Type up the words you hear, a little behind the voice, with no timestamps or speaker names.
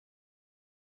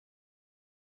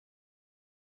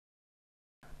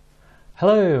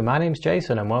Hello, my name's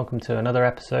Jason and welcome to another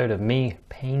episode of me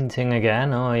painting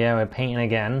again. Oh yeah, we're painting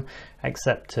again,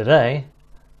 except today,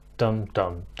 dum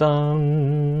dum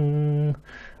dum,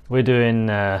 we're doing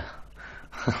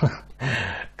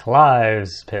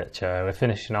Clive's picture. We're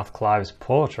finishing off Clive's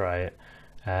portrait,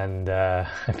 and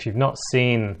if you've not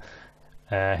seen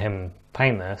him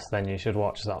paint this, then you should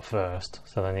watch that first,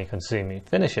 so then you can see me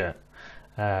finish it.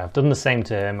 I've done the same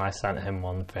to him. I sent him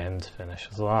one for him to finish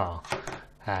as well.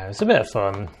 It was a bit of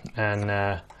fun,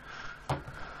 and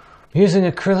using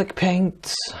acrylic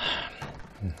paints.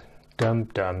 Dum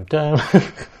dum dum.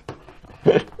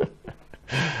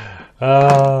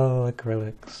 Oh,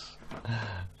 acrylics.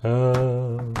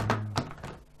 Oh.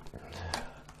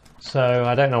 So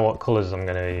I don't know what colours I'm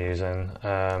going to be using.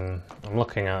 I'm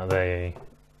looking at the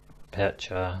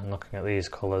picture. I'm looking at these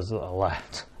colours that are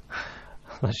left.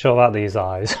 I'm not sure about these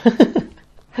eyes.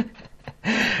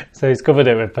 So he's covered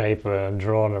it with paper and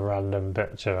drawn a random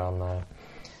picture on there.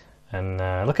 And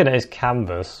looking at his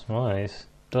canvas, well, he's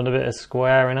done a bit of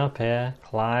squaring up here.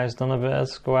 Clive's done a bit of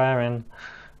squaring.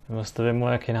 He must have been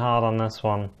working hard on this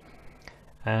one.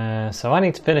 So I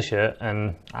need to finish it,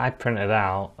 and I printed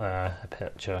out a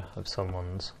picture of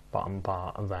someone's bottom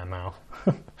part of their mouth.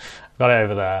 I've got it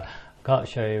over there. I can't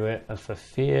show you it for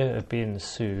fear of being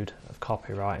sued of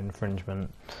copyright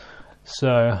infringement.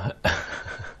 So...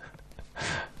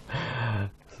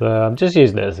 So I'm just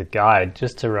using it as a guide,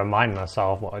 just to remind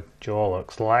myself what a jaw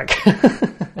looks like. It's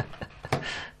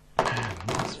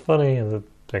funny, the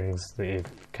things that you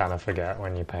kind of forget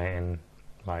when you're painting,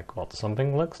 like what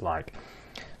something looks like.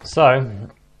 So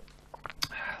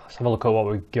let's have a look at what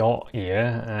we've got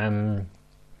here.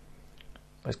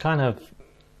 It's kind of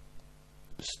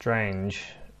strange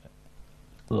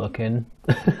looking.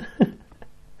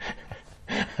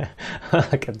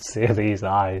 I can see these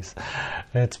eyes.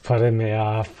 It's putting me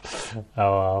off. Oh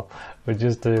well, we'll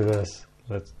just do this.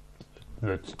 Let's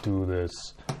do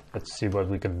this. Let's see what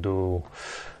we can do.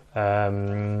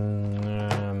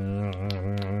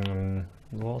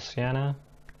 What Sienna,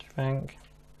 do you think?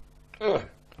 Ugh.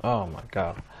 Oh my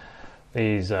god,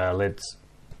 these lids.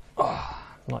 Oh,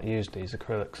 I've not used these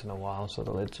acrylics in a while, so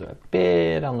the lids are a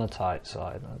bit on the tight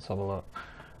side. Let's have a look.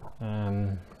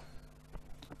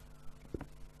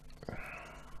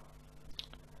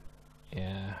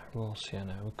 Yeah, raw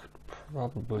sienna we could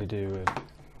probably do with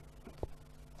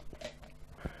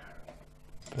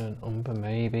burnt umber,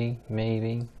 maybe,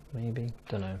 don't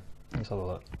know. Let's have a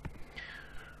look.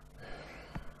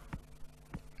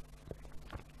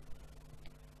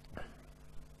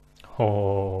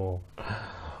 Oh,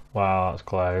 wow, that's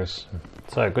close.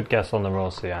 So, good guess on the raw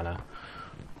sienna.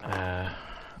 I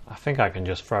think I can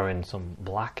just throw in some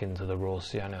black into the raw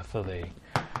sienna for the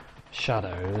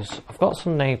shadows. I've got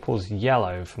some Naples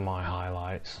Yellow for my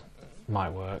highlights. Might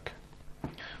work.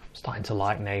 I'm starting to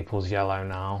like Naples Yellow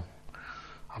now.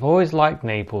 I've always liked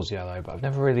Naples Yellow, but I've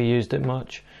never really used it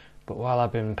much. But while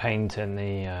I've been painting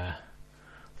the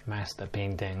master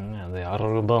painting and the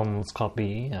Rubens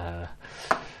copy, I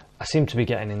seem to be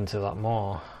getting into that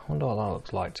more. I wonder what that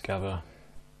looks like together.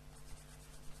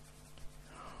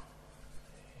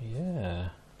 Yeah.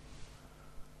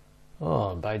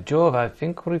 Oh, by Jove, I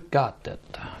think we've got it.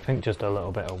 I think just a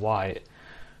little bit of white,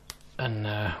 and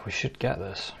we should get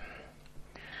this.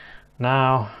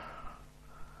 Now,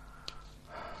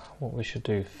 what we should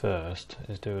do first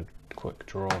is do a quick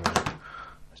drawing.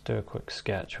 Let's do a quick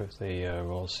sketch with the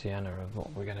raw sienna of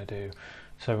what we're going to do.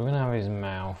 So we're going to have his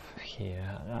mouth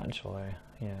here, actually,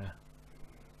 yeah.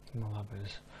 We'll have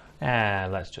his...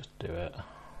 let's just do it.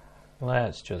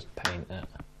 Let's just paint it.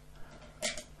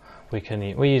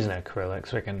 We're using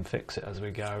acrylics, we can fix it as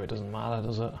we go, it doesn't matter,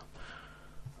 does it?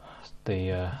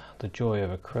 The joy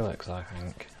of acrylics, I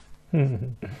think.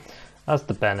 That's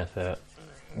the benefit.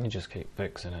 You just keep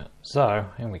fixing it. So,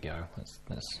 here we go.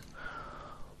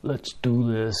 Let's do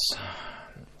this.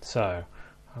 So,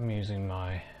 I'm using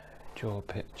my jaw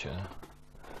picture.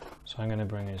 So I'm going to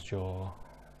bring his jaw.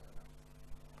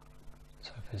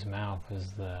 So if his mouth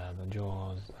is there, the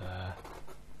jaw is there.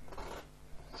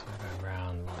 So go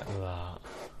around like that.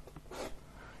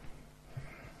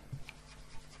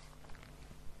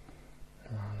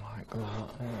 Around like that,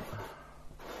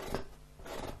 yeah.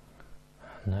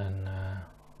 And then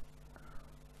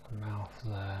the mouth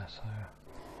there, so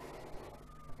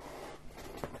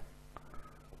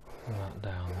that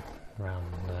down around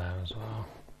there as well.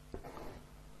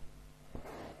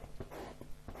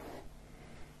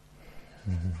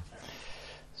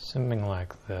 Something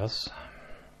like this.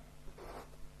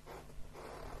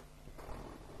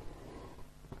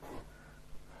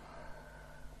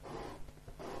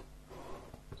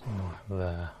 Something like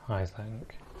there, I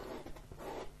think.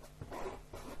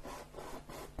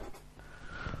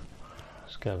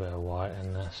 get a bit of white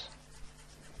in this.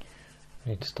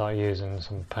 Need to start using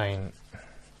some paint.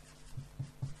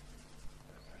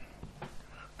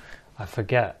 I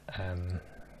forget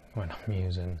when I'm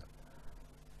using.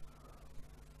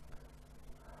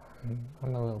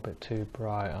 I'm a little bit too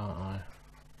bright, aren't I?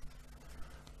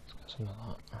 Let's get some of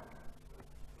that.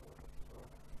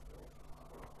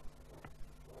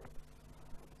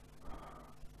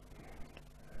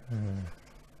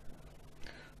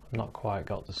 I've not quite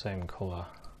got the same colour.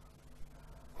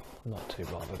 I'm not too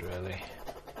bothered really.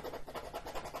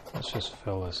 Let's just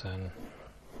fill this in.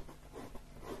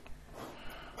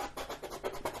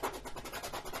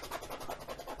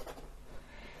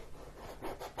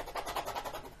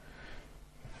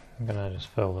 I'm gonna just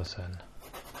fill this in.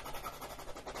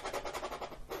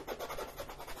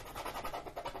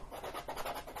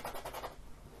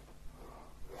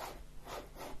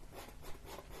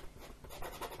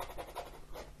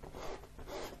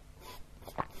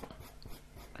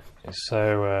 It's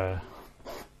so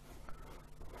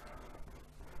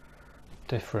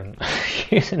different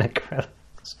using acrylics.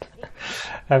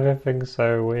 Everything's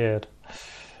so weird.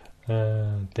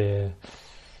 Oh dear.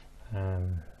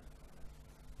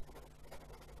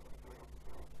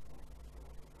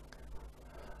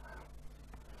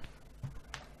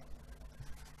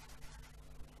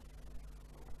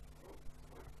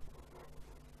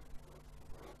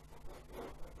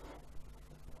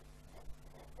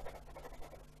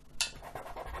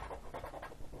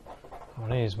 I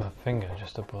want to use my finger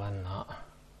just to blend that.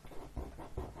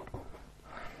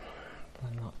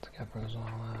 Blend that together as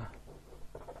well there.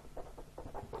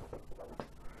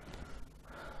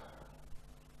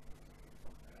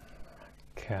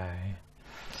 Okay.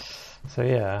 So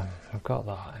yeah, I've got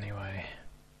that anyway.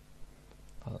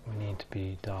 But we need to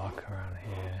be dark around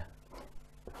here.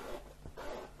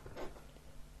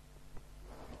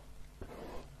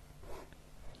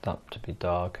 That to be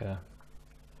darker.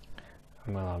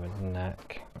 And we'll have his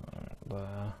neck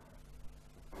there.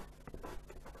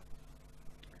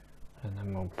 And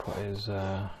then we'll put his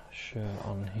shirt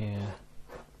on here.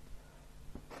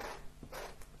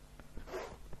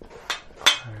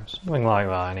 Something like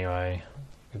that anyway.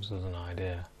 Gives us an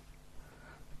idea.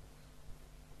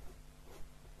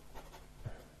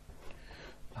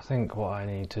 I think what I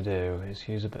need to do is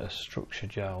use a bit of structure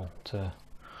gel to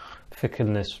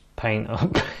thicken this paint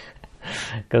up.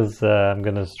 Because I'm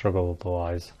going to struggle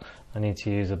otherwise. I need to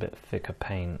use a bit thicker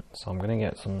paint, so I'm going to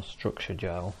get some structure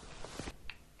gel.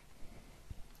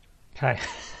 Okay.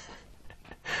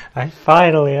 I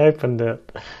finally opened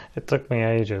it. It took me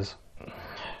ages.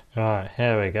 Right,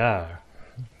 here we go.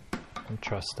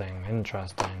 Interesting,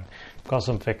 interesting. Got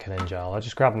some thickening gel. I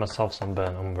just grabbed myself some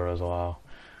burnt umber as well,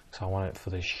 because I want it for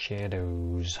the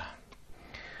shadows.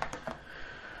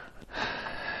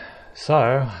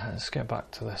 So, let's get back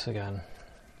to this again.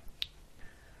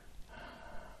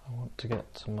 I want to get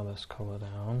some of this colour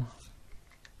down.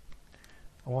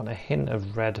 I want a hint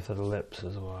of red for the lips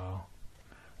as well.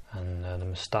 And the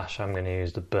moustache, I'm going to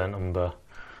use the burnt umber.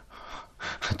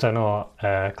 I don't know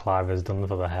what Clive has done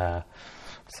for the hair.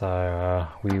 So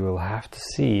we will have to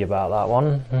see about that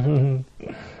one.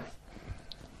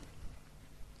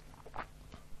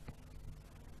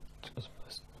 Just put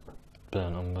this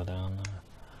burnt umber down there.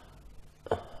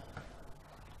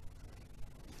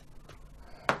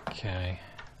 Okay.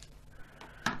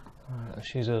 Alright,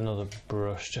 let's use another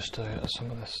brush just to get some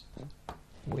of this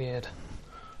weird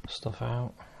stuff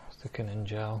out. Thickening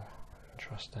gel.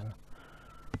 Interesting.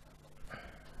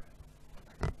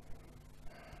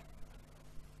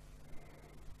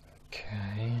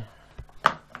 Okay.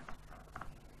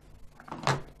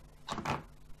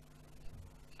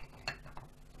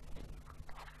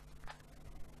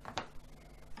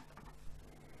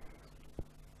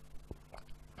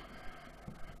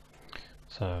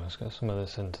 So let's get some of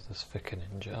this into this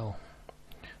thickening gel.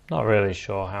 Not really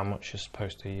sure how much you're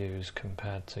supposed to use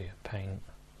compared to your paint,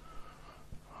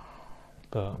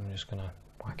 but I'm just going to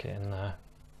whack it in there.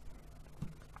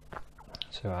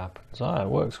 See what happens. Oh, it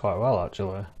works quite well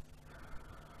actually.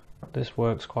 This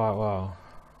works quite well.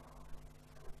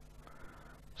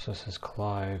 So this is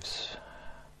Clive's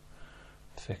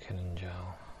thickening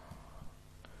gel,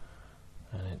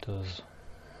 and it does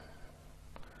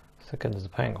thickens the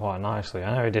paint quite nicely.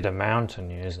 I know he did a mountain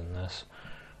using this,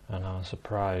 and I was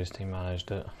surprised he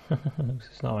managed it.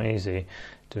 It's not easy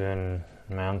doing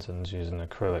mountains using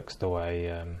acrylics the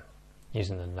way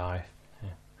using the knife,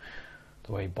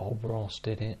 the way Bob Ross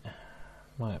did it.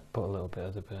 Might put a little bit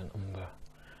of the burnt umber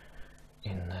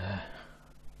in there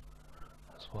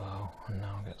as well, and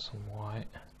now I'll get some white.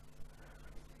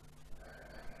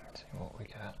 Let's see what we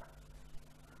get.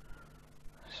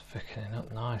 Just thickening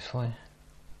up nicely.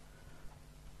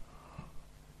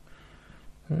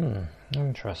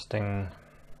 Interesting.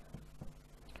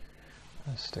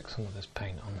 Let's stick some of this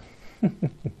paint on.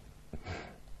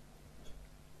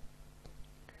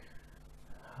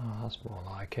 Oh, that's more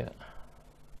like it.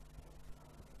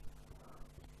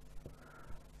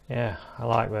 Yeah, I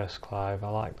like this, Clive. I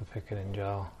like the thickening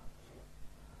gel.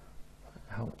 It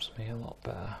helps me a lot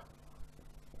better.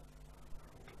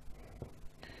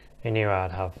 He knew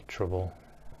I'd have trouble.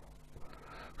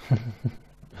 I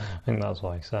think that's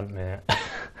why he sent me it.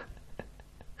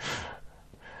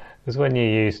 Because when you're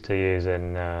used to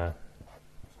using what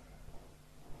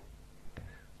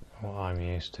I'm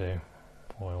used to,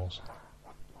 oils,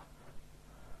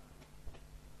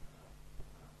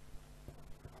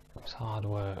 it's hard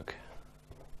work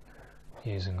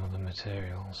using other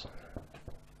materials.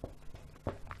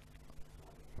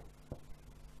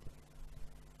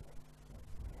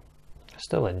 I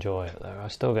still enjoy it though, I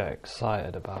still get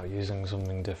excited about using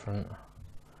something different.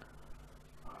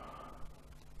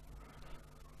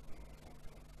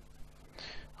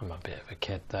 I'm a bit of a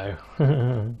kid though.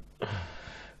 I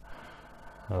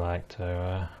like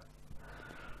to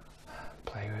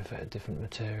play with different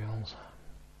materials.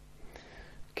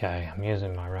 Okay, I'm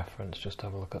using my reference just to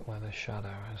have a look at where the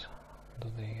shadow is.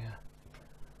 Under the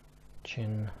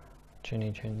chin,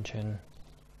 chinny chin chin.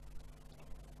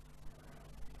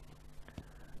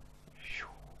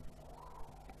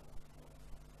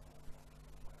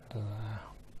 Under there.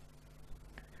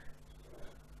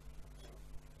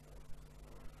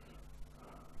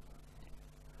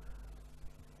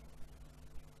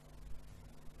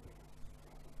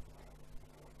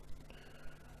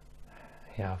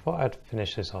 Yeah, I thought I'd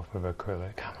finish this off with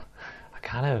acrylic. I'm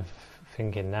kind of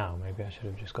thinking now, maybe I should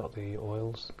have just got the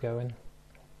oils going.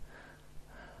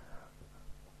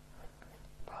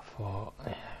 But I thought,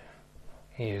 yeah,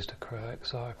 he used acrylic,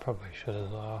 so I probably should as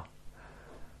well.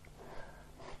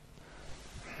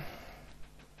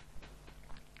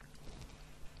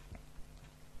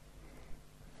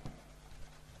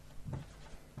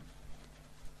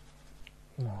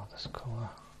 More of this colour.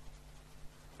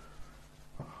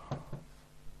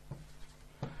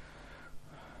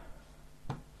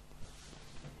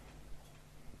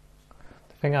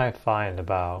 The thing I find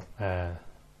about the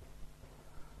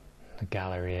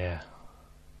Galleria,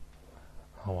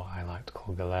 or what I like to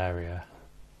call Galeria,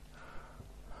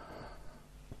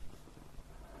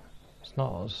 it's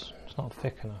not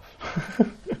thick enough.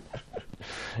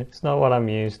 It's not what I'm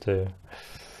used to.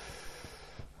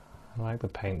 I like the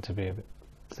paint to be a bit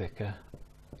thicker.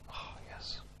 Oh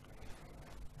yes.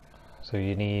 So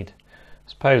you need, I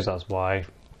suppose that's why,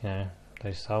 you know,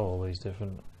 they sell all these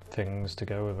different things to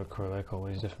go with acrylic, all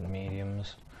these different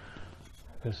mediums,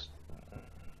 because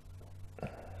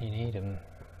you need them.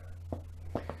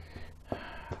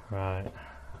 Right,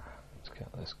 let's get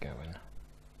this going.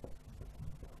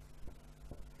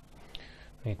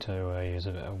 Need to use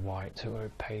a bit of white to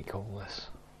opaque all this,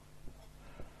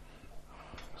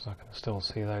 because I can still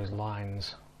see those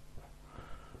lines.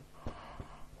 I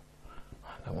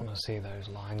don't want to see those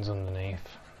lines underneath.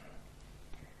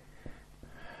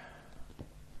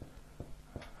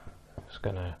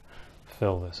 Going to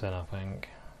fill this in, I think.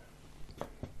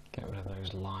 Get rid of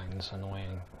those lines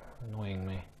annoying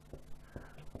me.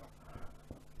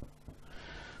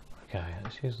 Okay,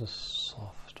 let's use the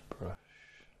soft brush.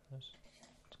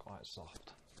 It's quite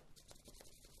soft.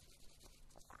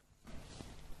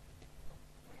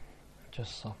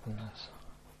 Just soften this.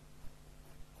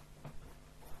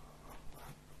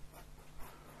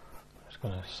 Just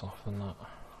going to soften that.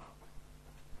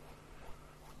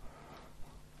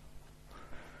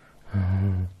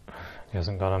 He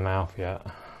hasn't got a mouth yet.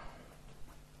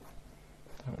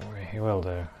 Don't worry, he will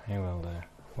do, he will do.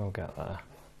 We'll get there.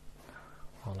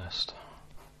 Honest.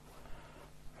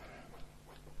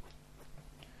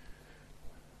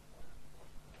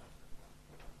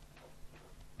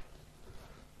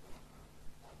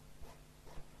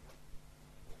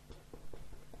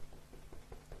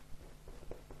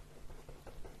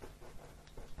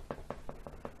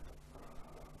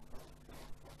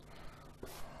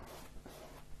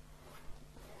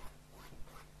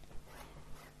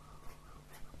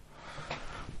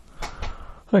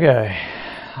 Okay,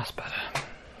 that's better.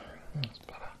 That's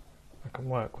better. I can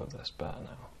work with this better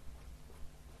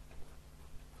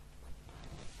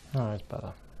now. Oh, it's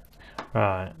better.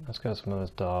 Right, let's get some of this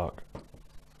dark.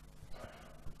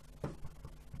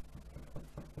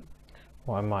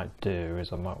 What I might do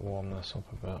is I might warm this up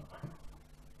a bit.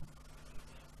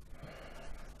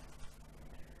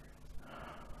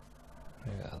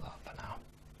 Leave it at that for now.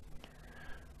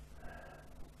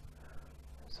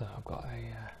 So I've got a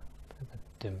bit of a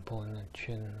dimple in the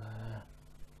chin there,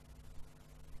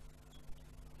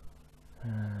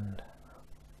 and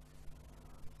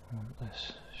I want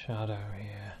this shadow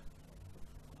here.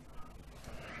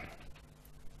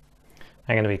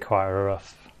 I'm going to be quite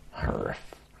rough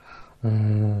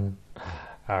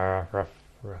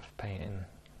painting.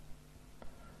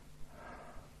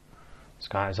 This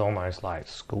guy is almost like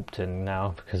sculpting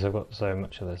now because I've got so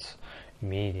much of this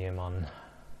medium on.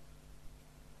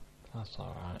 That's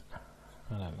alright,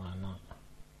 I don't mind that.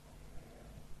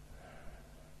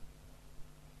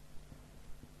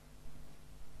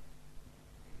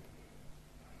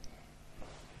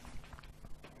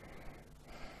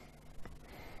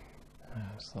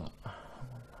 There's that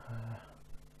one there.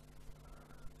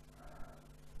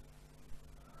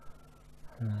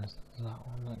 And there's that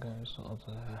one that goes sort of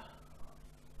there.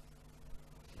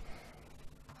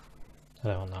 I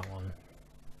don't want that one.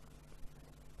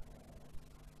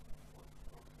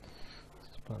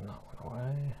 Let's put that one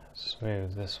away.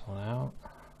 Smooth this one out.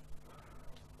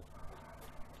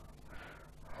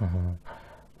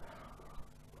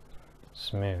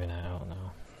 Smoothing it out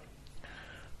now.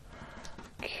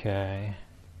 Okay.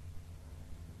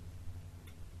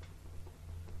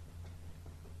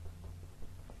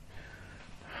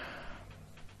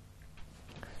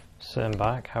 Sitting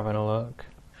back, having a look.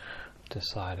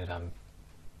 Decided I'm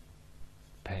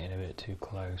painting a bit too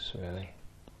close, really.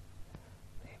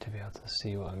 Need to be able to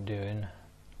see what I'm doing.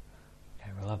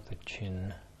 Okay, we'll have the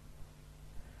chin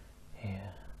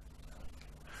here.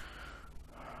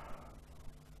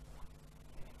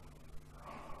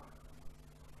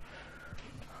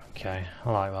 Okay,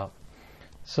 I like that.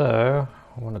 So,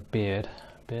 I want a beard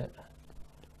a bit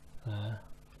there.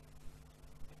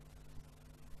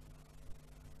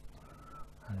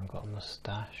 And I've got a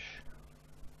moustache.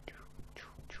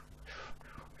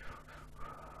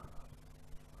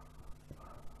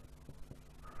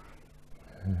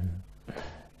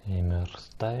 A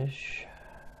moustache.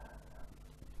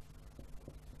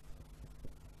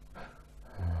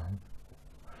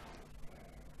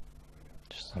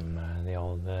 Just some the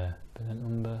old bit of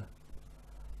Umber.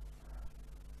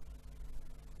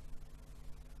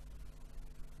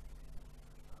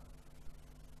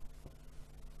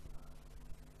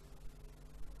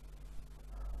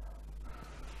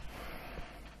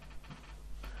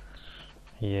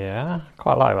 Yeah,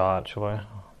 quite like that actually.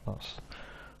 That's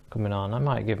coming on. I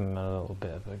might give him a little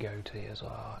bit of a goatee as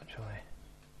well actually.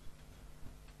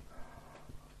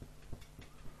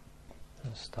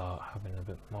 Let's start having a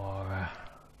bit more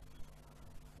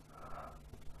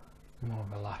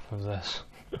of a laugh of this.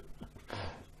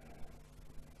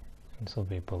 And some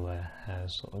people their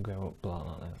hairs sort of go up like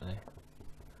that, don't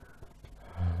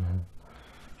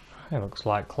they? It looks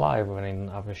like Clive when he didn't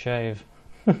have a shave.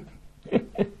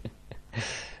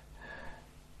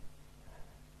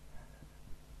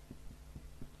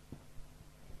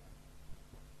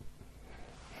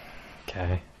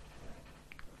 Okay.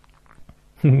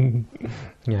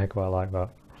 Yeah, quite like that.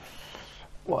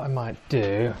 What I might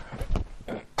do,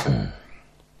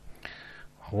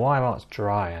 while that's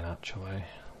drying actually,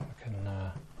 I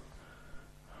can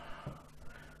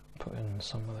put in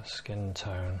some of the skin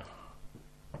tone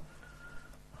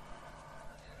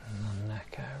in the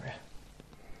neck area.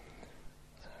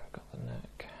 So I've got the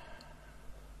neck.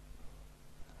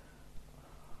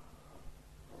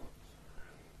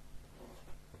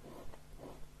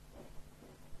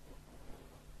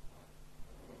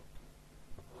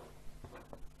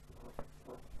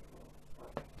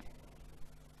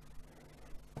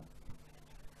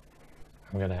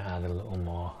 I'm going to add a little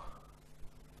more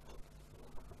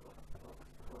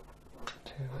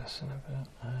to this in a bit.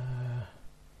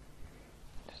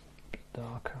 Just a bit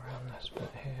dark around this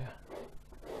bit here.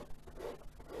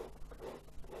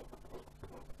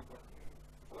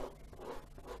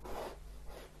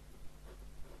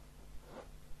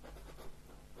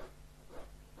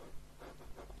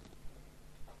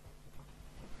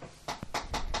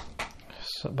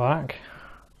 Sit back,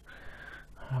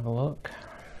 have a look.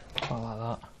 Quite like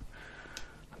that.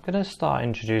 I'm going to start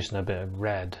introducing a bit of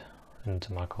red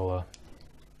into my colour.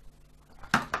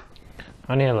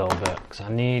 Only a little bit because I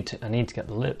need to get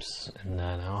the lips in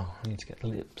there now. I need to get the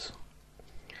lips.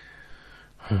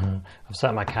 I've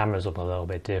set my cameras up a little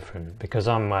bit different because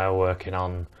I'm working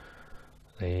on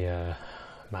the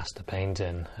master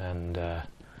painting, and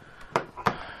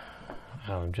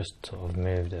I've just sort of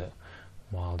moved it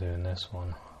while doing this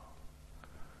one.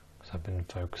 I've been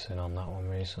focusing on that one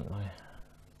recently.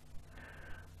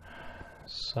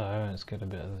 So let's get a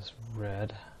bit of this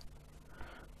red,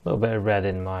 a little bit of red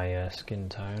in my skin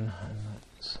tone, and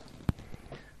let's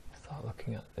start start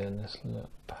looking at this lip.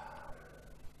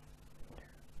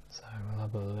 So we'll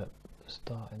have a lip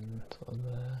starting sort of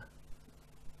there.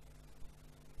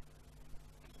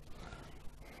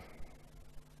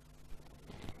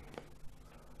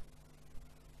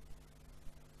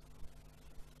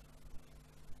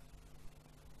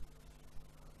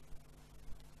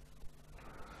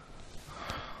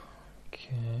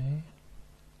 Okay.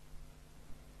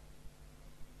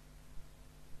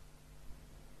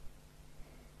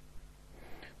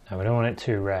 Now we don't want it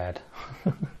too red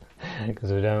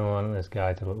because we don't want this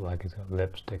guy to look like he's got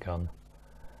lipstick on,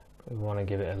 but we want to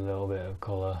give it a little bit of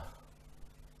colour.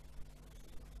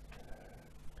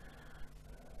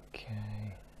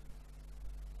 Okay.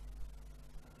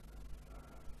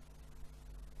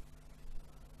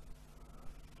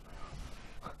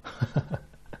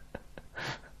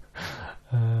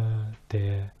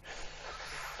 Dear.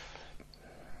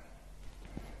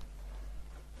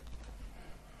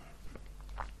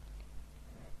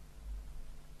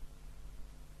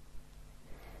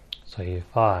 So you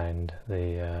find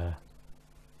the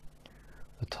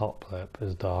top lip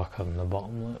is darker than the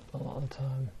bottom lip a lot of the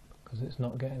time because it's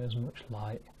not getting as much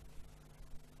light.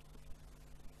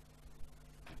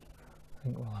 I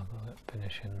think we'll have a lip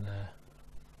finish in there.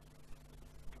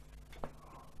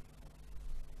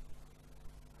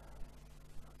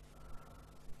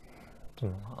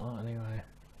 Something like that anyway.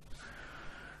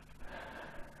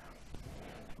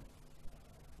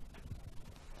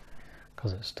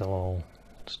 Because it's still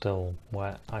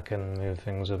wet, I can move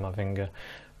things with my finger.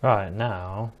 Right,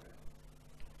 now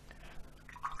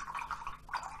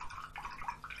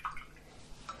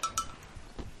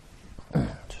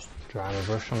just dry my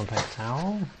brush on a paper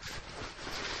towel.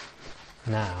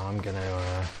 Now I'm going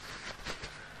to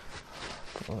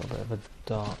put a little bit of a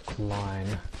dark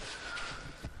line.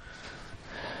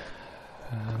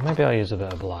 Maybe I'll use a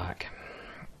bit of black.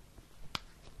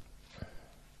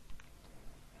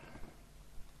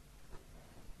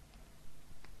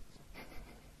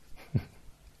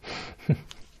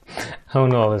 I don't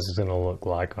know what this is going to look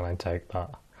like when I take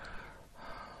that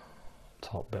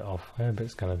top bit off. I hope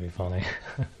it's going to be funny.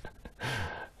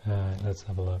 Let's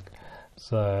have a look.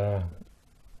 So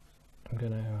I'm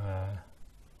going to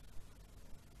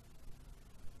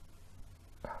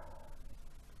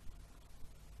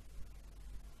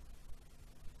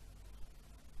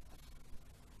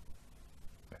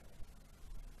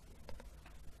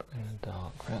put in a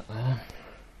dark bit there.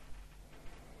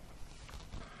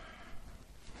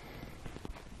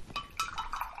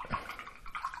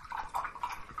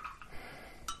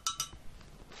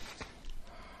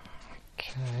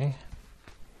 Okay.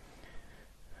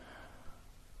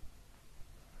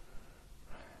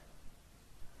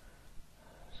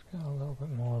 Let's get a little bit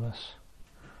more of this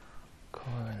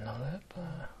colour in the lip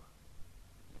there.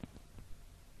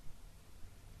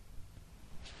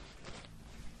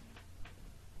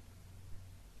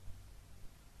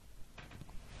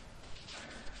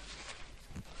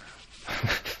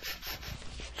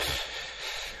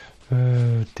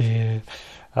 Oh dear.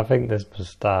 I think this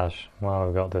moustache, while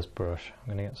we've got this brush, I'm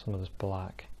going to get some of this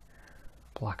black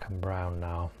and brown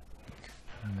now.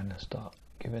 I'm going to start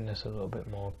giving this a little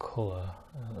bit more colour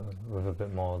with a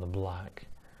bit more of the black,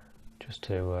 just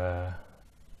to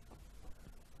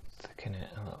thicken it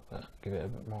a little bit, give it a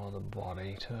bit more of the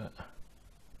body to it.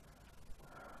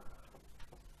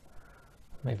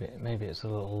 Maybe it's a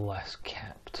little less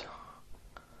kept.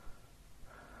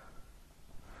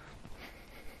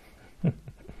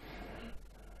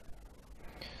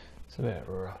 It's a bit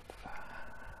rough.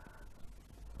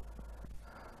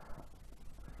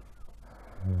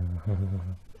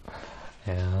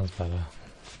 Yeah, that's better.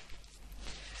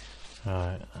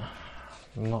 Alright,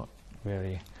 I'm not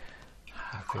really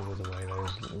happy with the way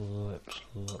those lips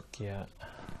look yet.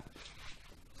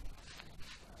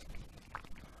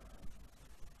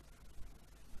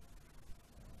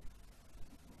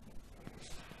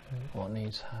 What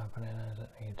needs happening is it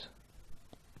needs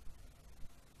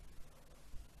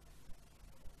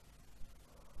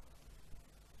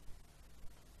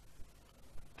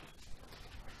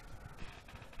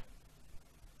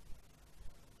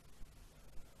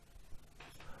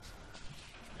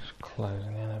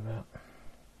closing in a bit.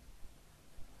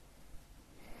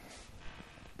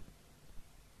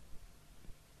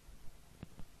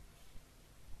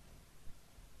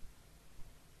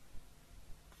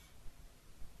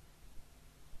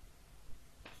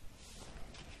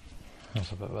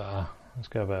 That's a bit better. Let's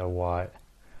go a bit of white.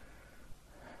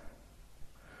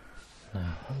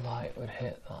 Now the light would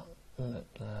hit that lip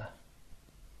there.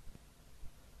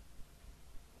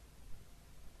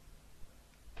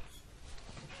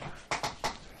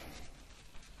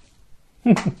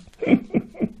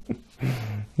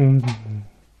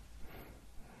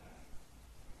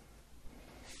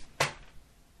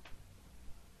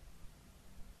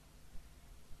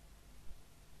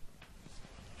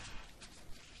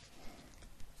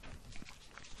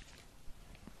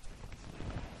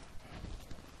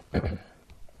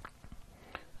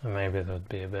 And maybe there'd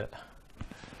be a bit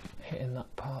hitting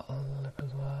that part of the lip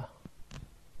as well.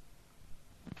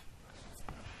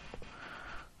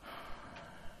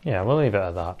 Yeah, we'll leave it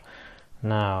at that.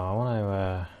 Now I want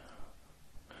to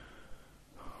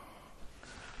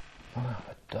have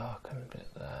a darkened bit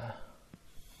there.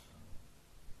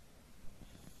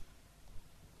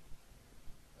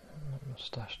 And the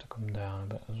moustache to come down a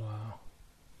bit as well.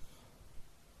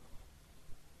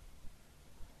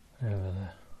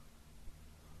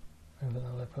 Over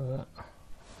the lip of it.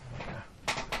 Okay.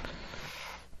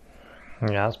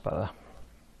 Yeah, that's better.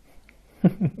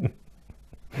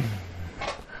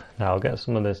 Now I'll get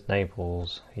some of this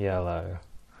Naples Yellow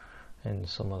and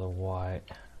some of the white.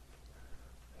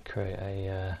 Create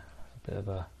a bit of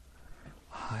a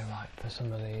highlight for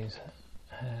some of these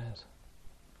hairs.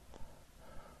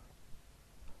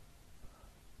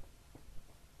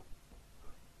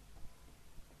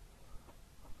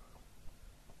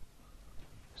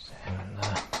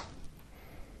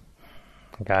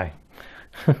 Okay.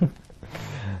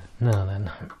 Now then,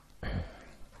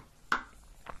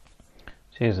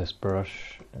 let's use this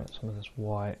brush, get some of this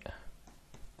white.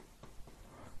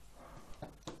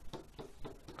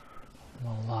 And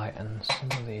I'll lighten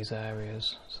some of these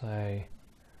areas, say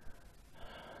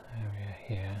area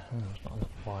here. Oh, there's not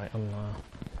enough white on there.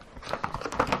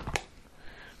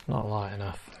 Not light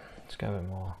enough. Let's go a bit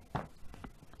more.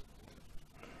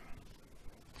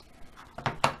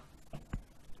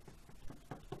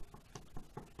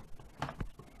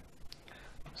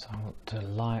 So I want to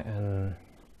lighten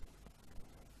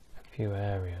a few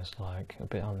areas, like a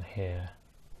bit on here.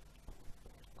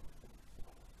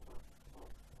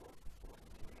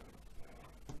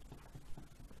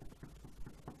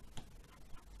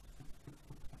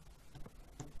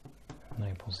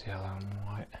 Naples Yellow and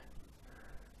white.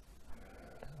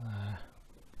 A bit there.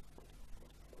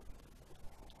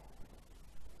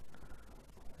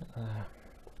 A bit there.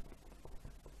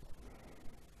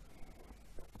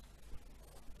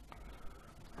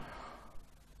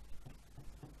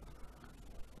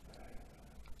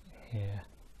 Here.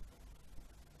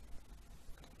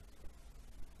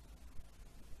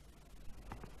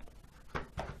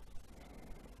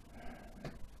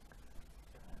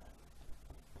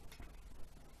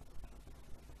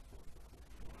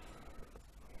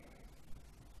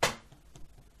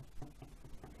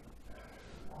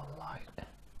 More light.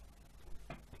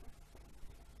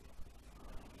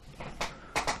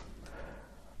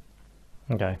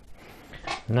 Okay.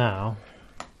 Now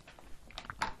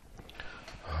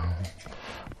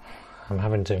I'm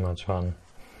having too much fun.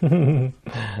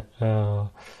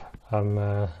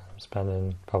 I'm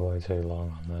spending probably too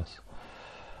long on this.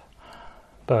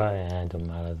 But yeah, it doesn't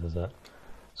matter, does it?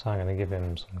 So I'm going to give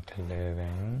him some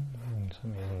clearing. So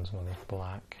I'm using some of this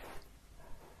black.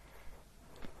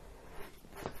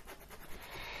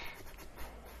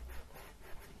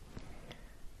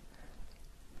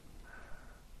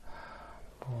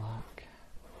 Black.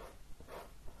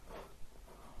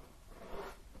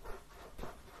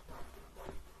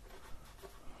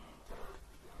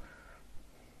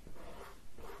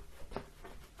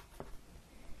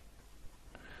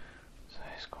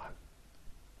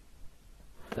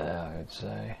 There, I would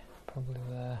say, probably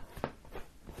there.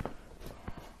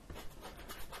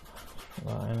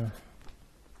 Line.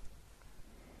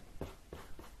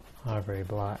 Ivory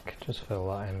Black, just fill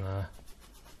that in there.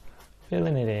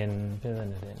 Filling it in,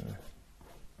 filling it in.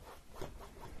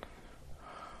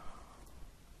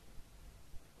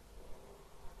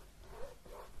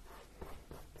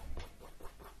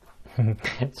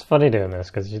 It's funny doing this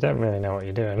because you don't really know what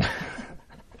you're doing.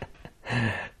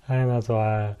 I think that's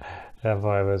why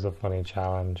it was a funny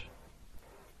challenge.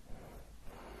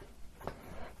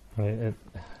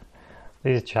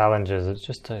 These challenges, it's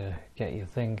just to get you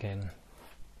thinking.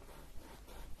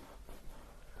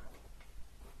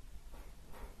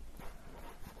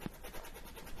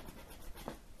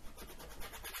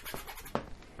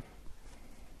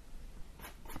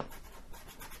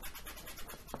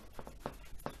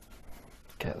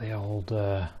 Get the old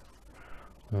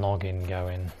noggin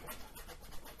going.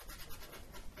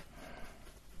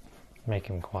 Make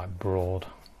him quite broad,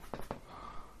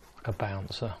 like a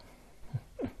bouncer.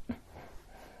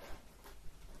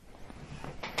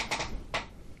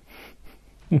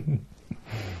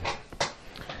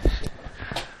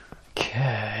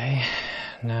 Okay,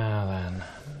 now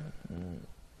then,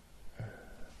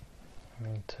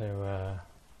 to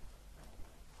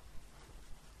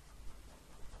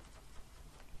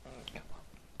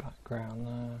background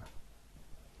there.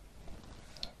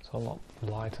 It's a lot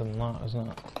lighter than that, isn't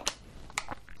it?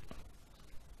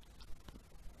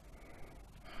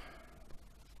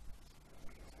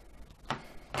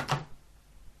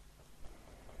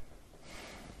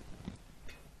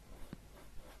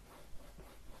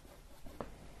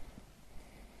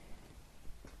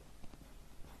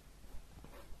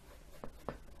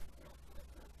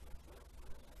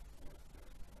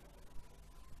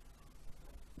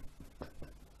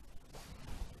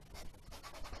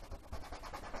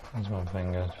 Use my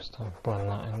finger just to blend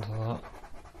that into that.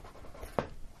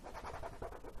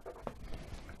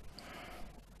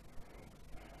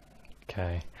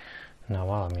 Okay, now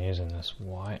while I'm using this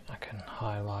white, I can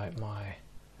highlight my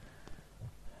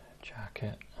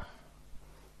jacket.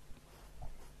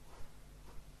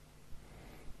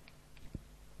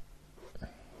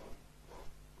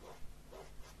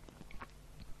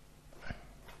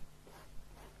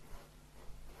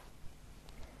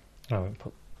 I won't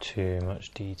put too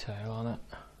much detail on it.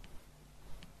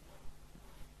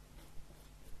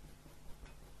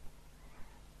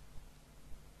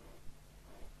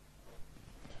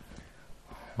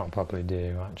 I'll probably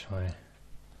do actually.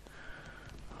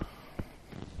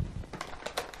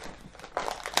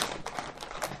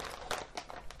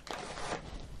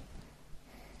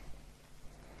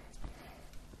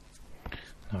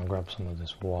 Now I'll grab some of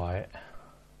this white.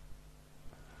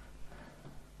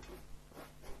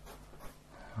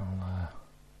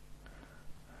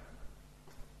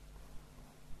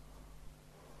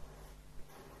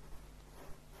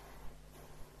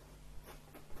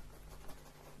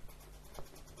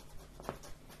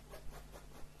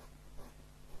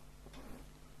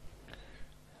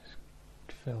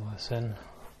 Fill this in.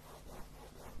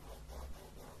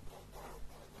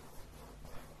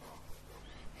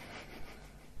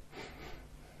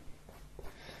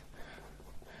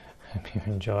 Hope you're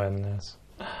enjoying this.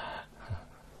 I'm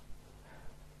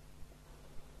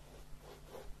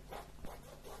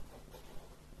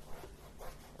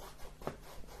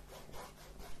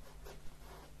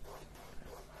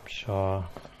sure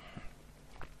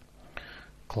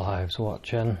Clive's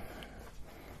watching.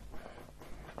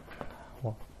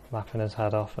 Laughing his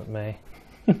head off at me,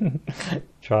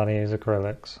 trying to use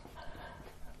acrylics.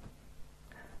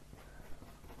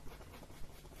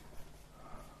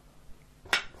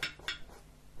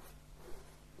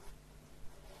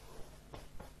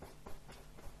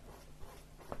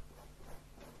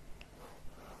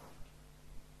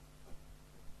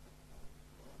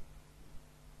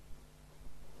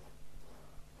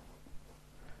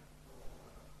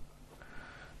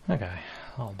 Okay,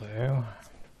 I'll do.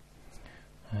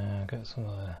 Get some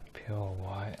of the pure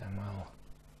white and we'll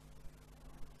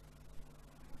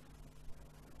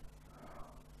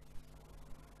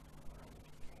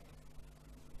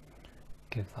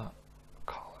give that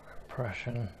colour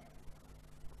impression.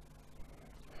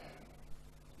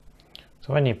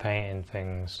 So when you're painting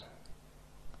things,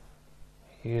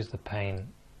 use the paint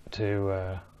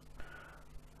to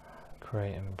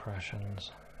create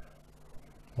impressions.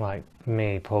 Like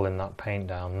me pulling that paint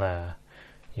down there,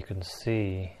 you can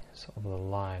see sort of the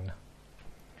line.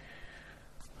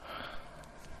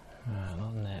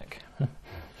 Not neck.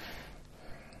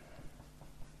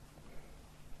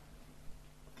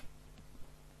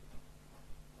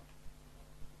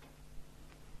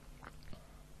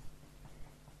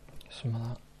 Some of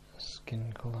that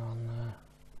skin colour on there.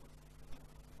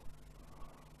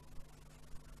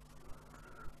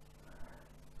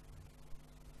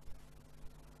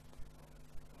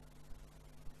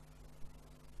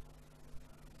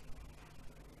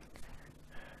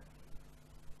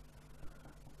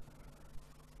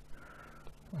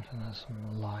 I think there's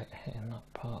some light hitting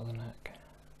that part of the neck.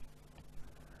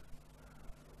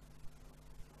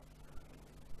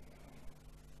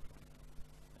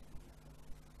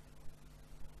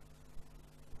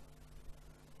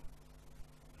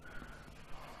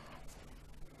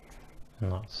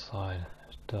 And that side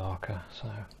is darker, so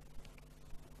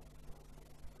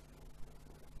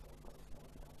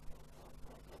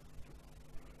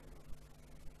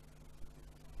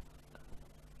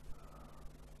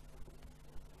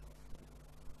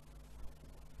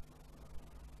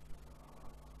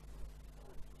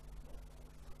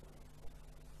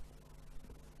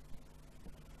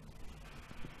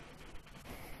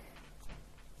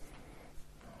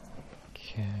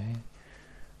okay,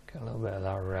 get a little bit of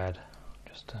that red,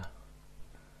 just to,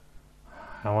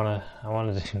 I want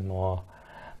to do more.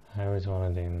 I always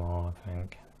want to do more, I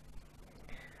think.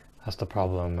 That's the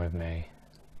problem with me.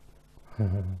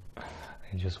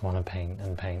 I just want to paint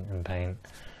and paint and paint,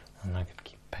 and I could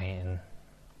keep painting.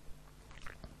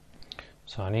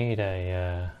 So I need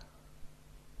a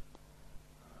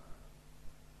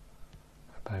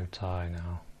bow tie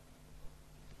now.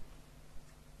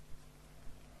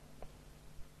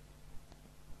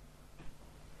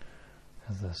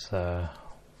 As this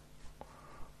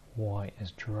white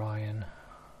is drying.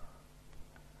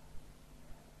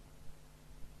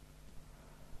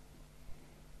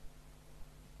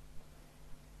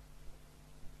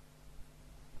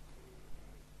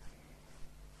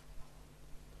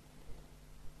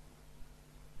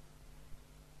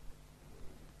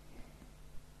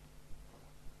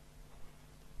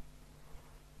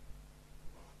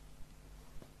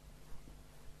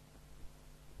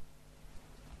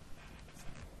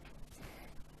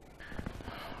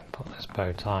 Put this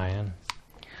bow tie in.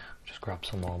 Just grab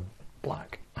some more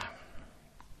black.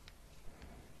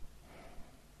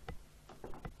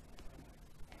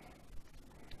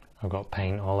 I've got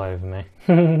paint all over me.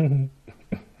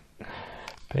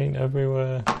 Paint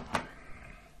everywhere.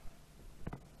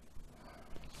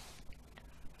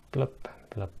 Blup,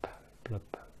 blup,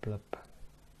 blup, blup.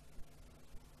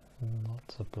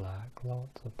 Lots of black,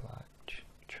 lots of black.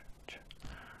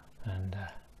 And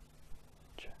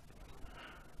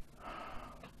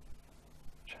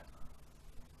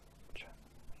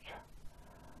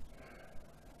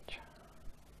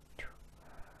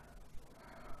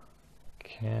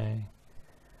okay.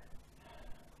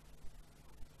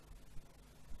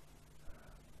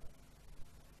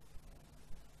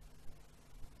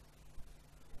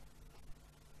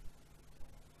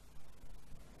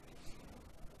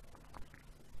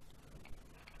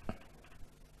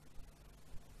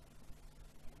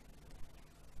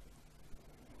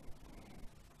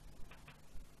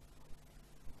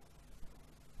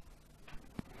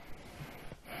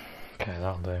 Okay,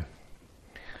 that'll do.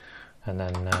 And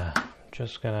then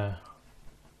just gonna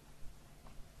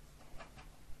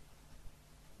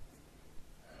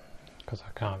because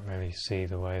I can't really see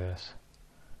the way this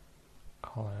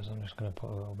collar is, I'm just gonna put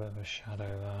a little bit of a shadow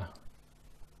there.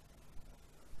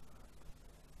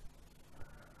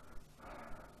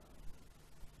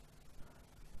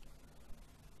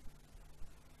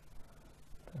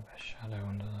 Bit of a shadow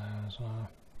under there as well.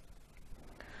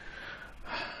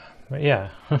 But yeah,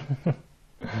 I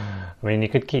mean, you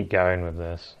could keep going with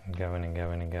this, and going and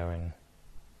going and going.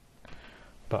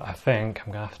 But I think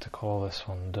I'm going to have to call this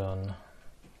one done.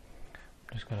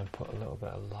 I'm just going to put a little bit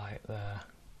of light there.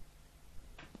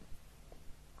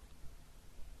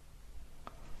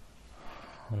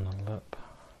 On the lip,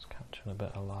 it's capturing a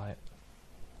bit of light.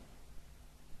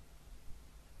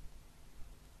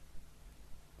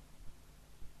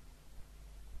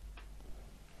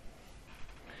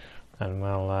 And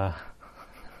we'll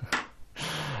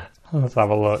let's have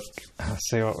a look and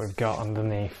see what we've got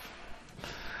underneath.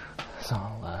 So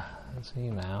I'll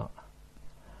zoom out.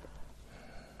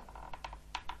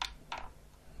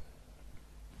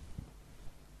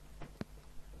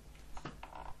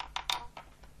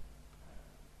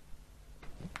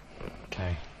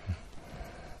 Okay,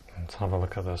 let's have a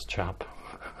look at this chap.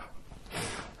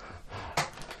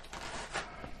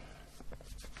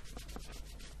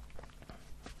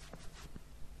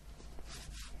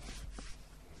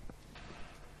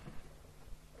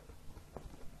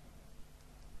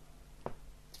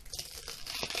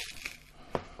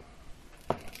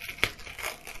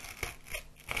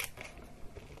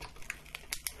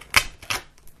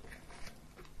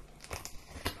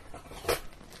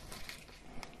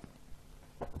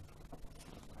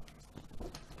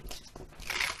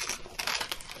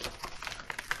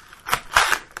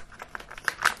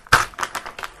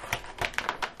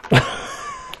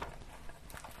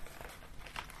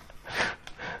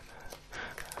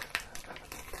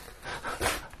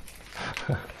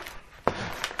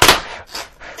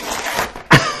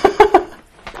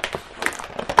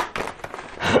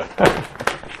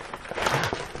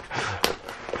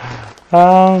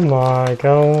 Oh my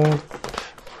god.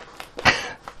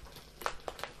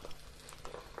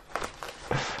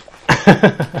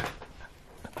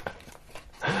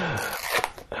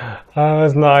 I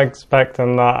was not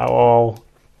expecting that at all.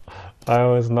 I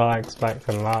was not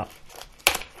expecting that.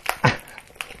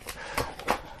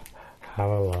 Have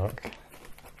a look.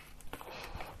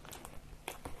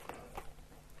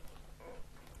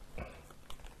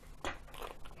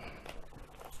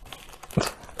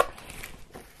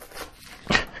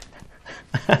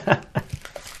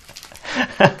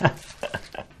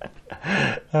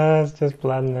 Let's just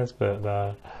blend this bit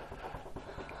there.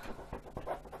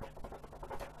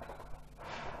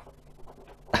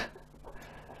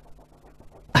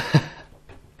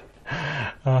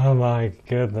 Oh my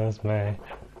goodness me.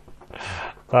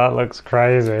 That looks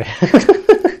crazy.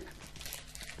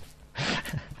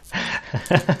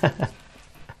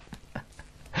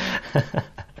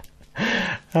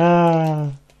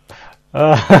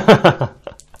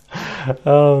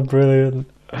 Oh, brilliant.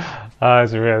 Oh,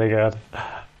 it's really good.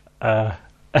 A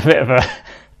bit of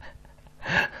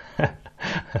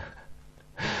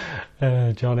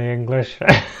a Johnny English.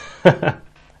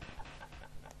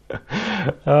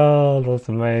 Oh, that's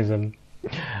amazing.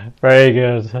 Very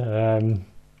good.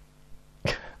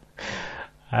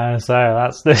 So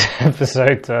that's this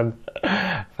episode done.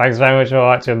 Thanks very much for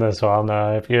watching this one.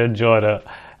 If you enjoyed it,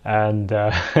 and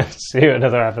see you in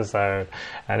another episode.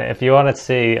 And if you want to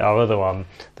see our other one,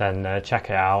 then check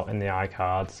it out in the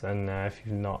iCards. And if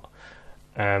you've not,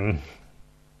 I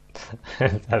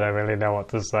don't really know what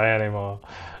to say anymore.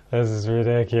 This is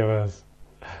ridiculous.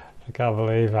 I can't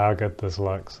believe how good this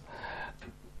looks.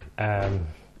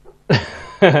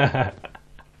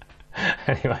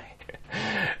 Anyway,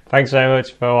 thanks very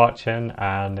much for watching,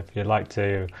 and if you'd like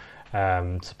to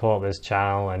support this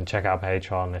channel and check out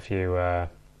Patreon, if you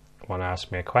want to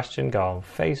ask me a question, go on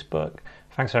Facebook.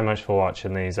 Thanks very much for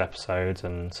watching these episodes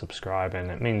and subscribing.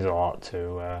 It means a lot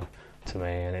to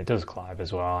me, and it does Clive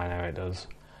as well. I know it does.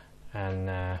 And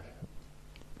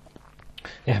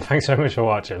yeah, thanks very much for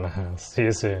watching. I'll see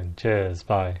you soon. Cheers.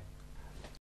 Bye.